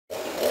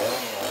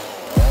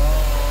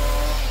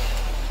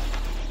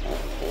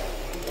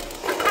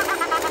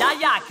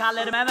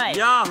Calle, är du med mig?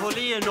 Ja, håll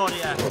i er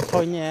Norge.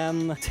 Han är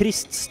en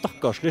trist,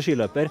 stakkarslig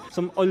skilöper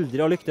som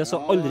aldrig har lyckats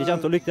och aldrig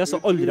kommer att lyckas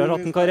och aldrig har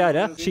haft en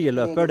karriär.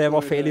 Skilöper, det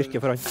var fel yrke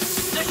för han.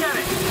 Nu kör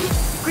vi!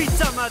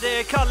 Skitsamma, det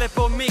är Calle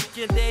på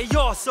micken. Det är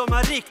jag som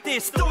har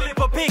riktigt storlek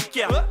på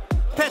picken.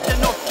 Petter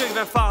Northug,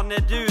 vem fan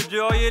är du?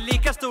 Du har ju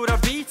lika stora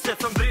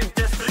biceps som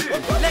Bryntesson.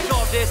 Lägg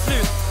av, det är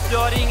slut. Du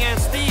har ingen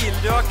stil.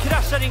 Du har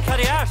kraschat din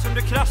karriär som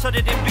du kraschade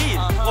din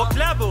bil. Och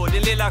Kläbo,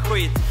 din lilla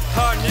skit.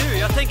 Hör nu,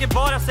 jag tänker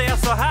bara säga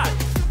så här.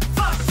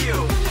 Fuck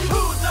you!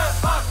 Who the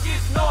fuck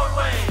is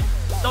Norway?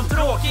 De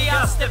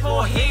tråkigaste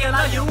på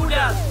hela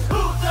jorden.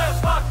 Who the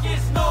fuck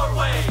is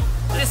Norway?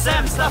 Det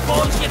sämsta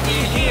folket i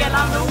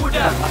hela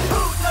Norden.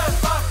 Who the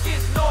fuck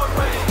is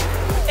Norway?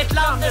 Ett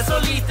land är så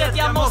litet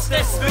jag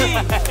måste spy.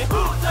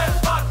 Who the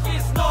fuck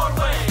is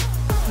Norway?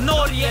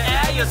 Norge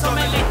är ju som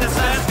en liten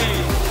svensk by.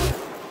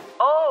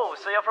 Oh,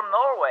 so you're from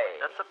Norway?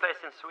 That's a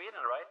place in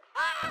Sweden, right?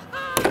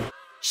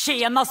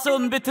 Tjena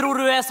Sundby, tror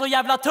du är så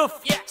jävla tuff?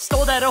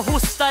 Stå där och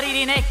hostar i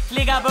din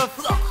äckliga buff.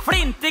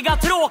 Flintiga,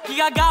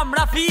 tråkiga,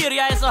 gamla fyr.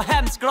 Jag är så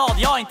hemskt glad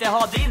jag inte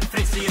har din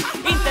frisyr.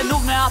 Inte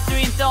nog med att du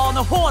inte har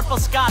något hår på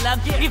skallen.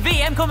 I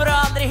VM kommer du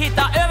aldrig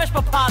hitta överst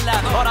på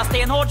pallen. Bara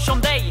stenhård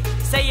som dig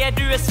säger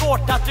du är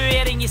svårt.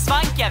 Tatuering i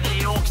svanken, det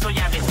är ju också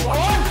jävligt svårt.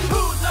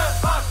 Who the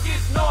fuck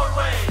is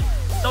Norway?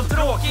 De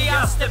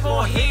tråkigaste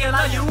på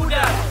hela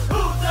jorden.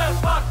 Who the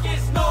fuck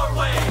is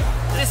Norway?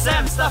 Det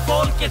sämsta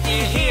folket i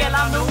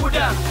hela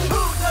Norden.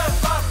 Who the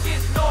fuck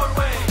is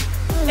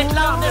Norway? Ett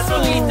land är så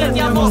litet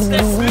jag måste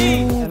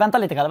spy. Vänta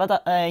lite Kalle, vänta.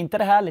 Är inte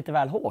det här lite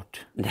väl hårt?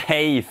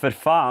 Nej, för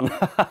fan.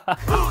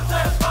 Who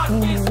the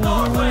fuck is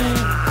Norway?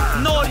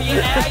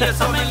 Norge är ju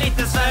som en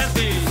liten svensk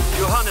by.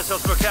 Johannes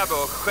och Kläbo,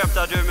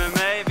 skämtar du med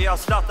mig? Vi har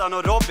Zlatan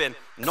och Robin.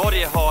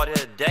 Norge har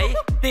dig.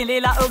 Din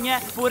lilla unge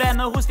bor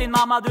ännu hos din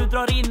mamma. Du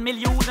drar in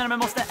miljoner men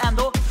måste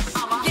ändå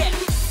yeah.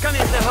 Kan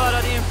inte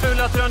höra din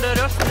fula trönde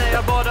röst när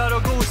jag badar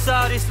och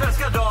gosar i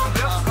svenska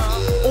dambröst.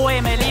 Och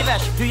Emil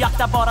Ivers, du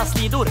jaktar bara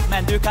slidor.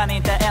 Men du kan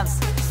inte ens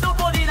stå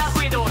på dina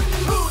skidor.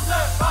 Who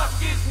the fuck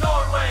is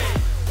Norway?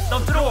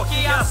 De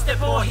tråkigaste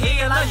på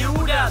hela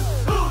jorden.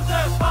 Who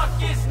the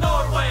fuck is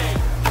Norway?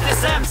 Det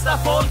sämsta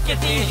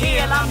folket i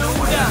hela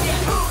Norden.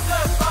 Who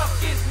the fuck